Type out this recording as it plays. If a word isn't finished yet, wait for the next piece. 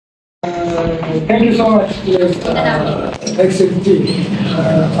Thank you so much to the Nxled team.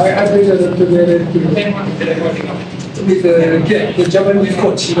 I appreciate it together with the Japanese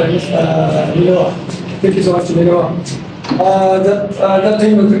coach, Minowa. Thank you so much, Minowa. That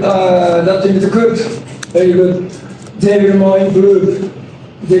team is good, very good. They will more improve.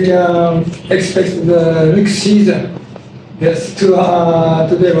 They can expect the next season. Yes,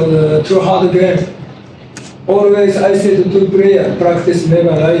 today was a too hard game. Always I say to player, practice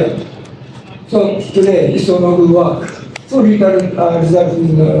never lie. So today it's not good work. So result is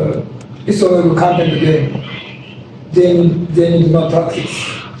it's not good content game. They need more practice.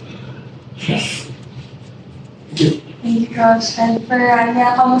 Yes. Thank you. Thank you, Coach. And for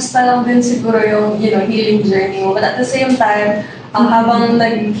Anya, kamusta lang din siguro yung healing journey mo. But at the same time, habang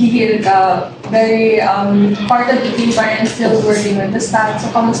nag-heal ka, very part of the team pa rin still working with the stats.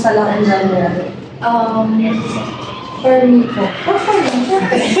 So kamusta lang in general? For me po. For me,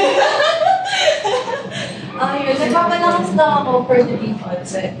 syempre. Yun, nagpapalakas lang ako for the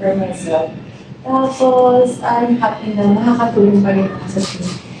defaults for myself. Tapos, I'm happy na nakakatulong pa rin ako sa team.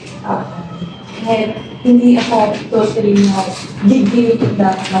 Kahit hindi ako totally gigil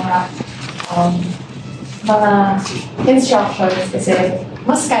na mga instructions kasi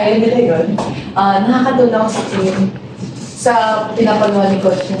mas kaya nila yun. Nakakatulong ako sa team sa pinapagawa ni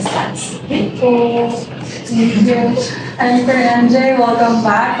Coach ng stats. Thank you. And for MJ, welcome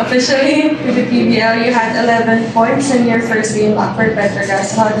back. Officially to the PVL, you had 11 points in your first game back for Petro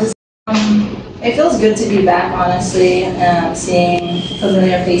Gazz. How does it feels good to be back, honestly, seeing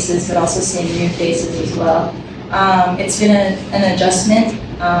familiar faces, but also seeing new faces as well. It's been an adjustment,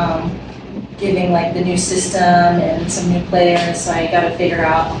 giving like the new system and some new players, so I got to figure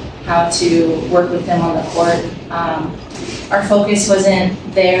out how to work with them on the court. Our focus wasn't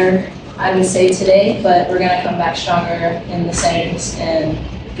there, I would say, today, but we're going to come back stronger in the semis and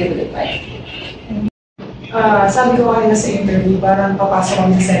give it a good fight. Sabi ko kanina sa interview, parang papasok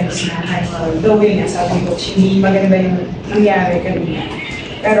kami sa semis na the way nga, sabi ko, hindi maganda yung nangyari kanina.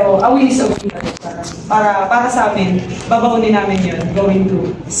 Pero awin is awin para sa amin, babaunin namin yun going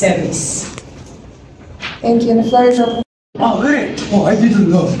to semis. Thank you. The floor is open. Oh, really? Oh, I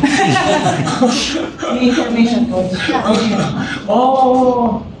didn't know. The information coach.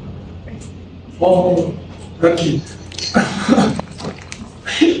 Oh, lucky.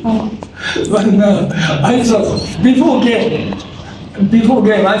 But no, I thought before game,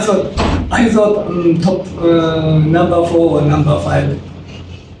 I thought top number 4 or number 5.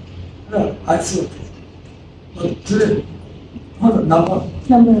 No, I thought, but today, what number?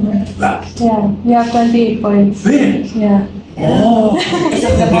 Number 1. Yeah, you have 28 points. Really? Yeah. Oh.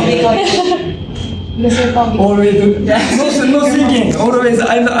 Always, no thinking. Always,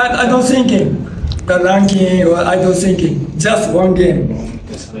 I don't thinking the ranking or I don't thinking. Just one game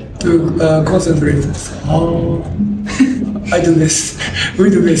to concentrate. Oh, I do this. We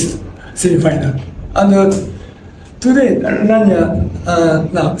do this semi-final. And today, Rania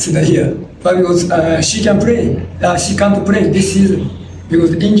now she's not here, but because she can play, she can't play this season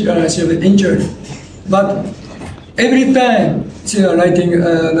because she was injured. But every time she writing,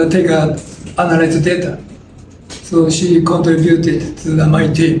 take analyze data, so she contributed to my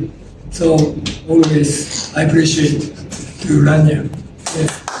team. So always I appreciate to Rania.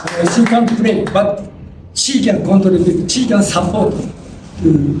 Yes. She can't play, but she can contribute. She can support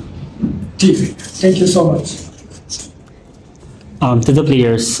to team. Thank you so much. To the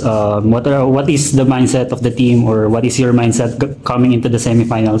players, what is the mindset of the team, or what is your mindset coming into the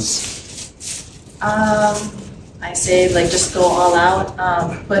semifinals? I say just go all out,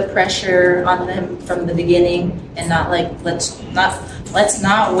 put pressure on them from the beginning, and not let's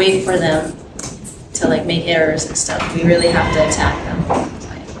not wait for them to make errors and stuff. We really have to attack them.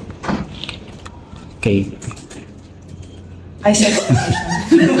 Okay. I second the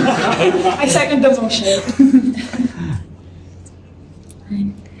motion. I second the motion.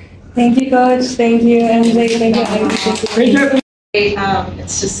 Thank you, Coach. Thank you, MJ. Thank you.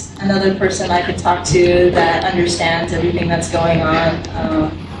 It's just another person I could talk to that understands everything that's going on.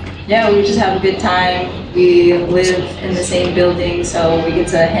 Yeah, we just have a good time. We live in the same building, so we get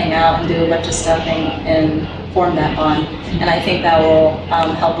to hang out and do a bunch of stuff and form that bond. And I think that will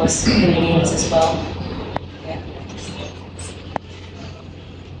help us in the games as well.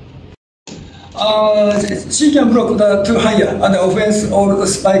 She can block the two higher and the offense or the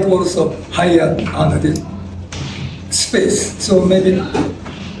spike also higher under the space. So maybe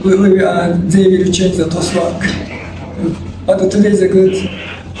they will change the toss work. But today is a good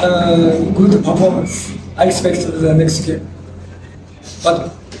performance. I expect the next game.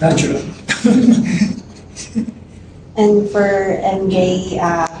 But natural. And for MJ,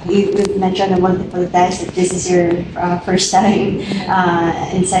 You've mentioned multiple times that this is your first time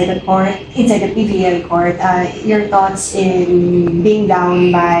inside the PVL court. Your thoughts in being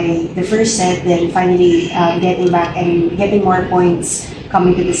down by the first set, then finally getting back and getting more points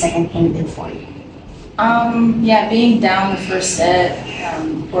coming to the second, third, and fourth. Yeah, being down the first set,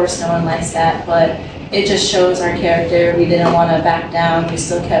 of course no one likes that, but it just shows our character. We didn't want to back down. We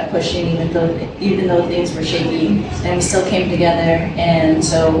still kept pushing even though things were shaky, and we still came together. And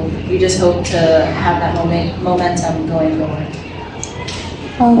so we just hope to have that momentum going forward.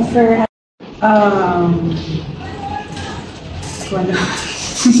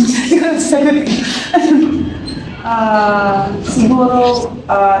 Siguro,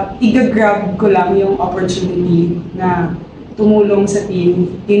 i-grab ko lang yung opportunity na tumulong sa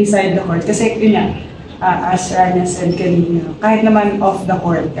team inside the court. Kasi yun nga, as Rania said kanina, kahit naman off the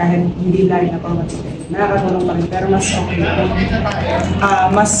court, kahit hindi line up or whatever, nakakatulong pa rin. Pero mas okay.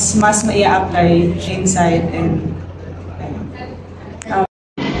 Mas mai-apply inside and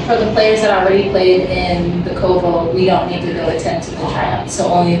For the players that already played in the Kovo, we don't need to go attend to the tryout. So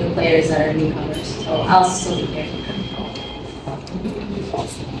only the players that are newcomers. So I'll still be there.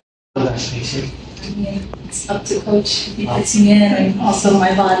 It's up to coach if he puts me in, and also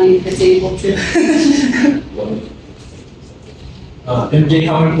my body if it's able to. MJ,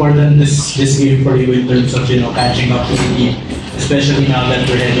 how important is this game for you in terms of catching up to the team, especially now that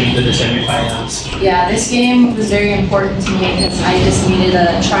we're heading to the semifinals? Yeah, this game was very important to me because I just needed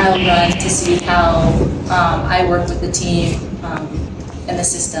a trial run to see how I work with the team and the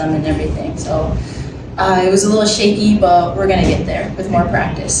system and everything. So it was a little shaky, but we're gonna get there with more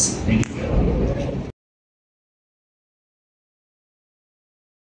practice. Thank you.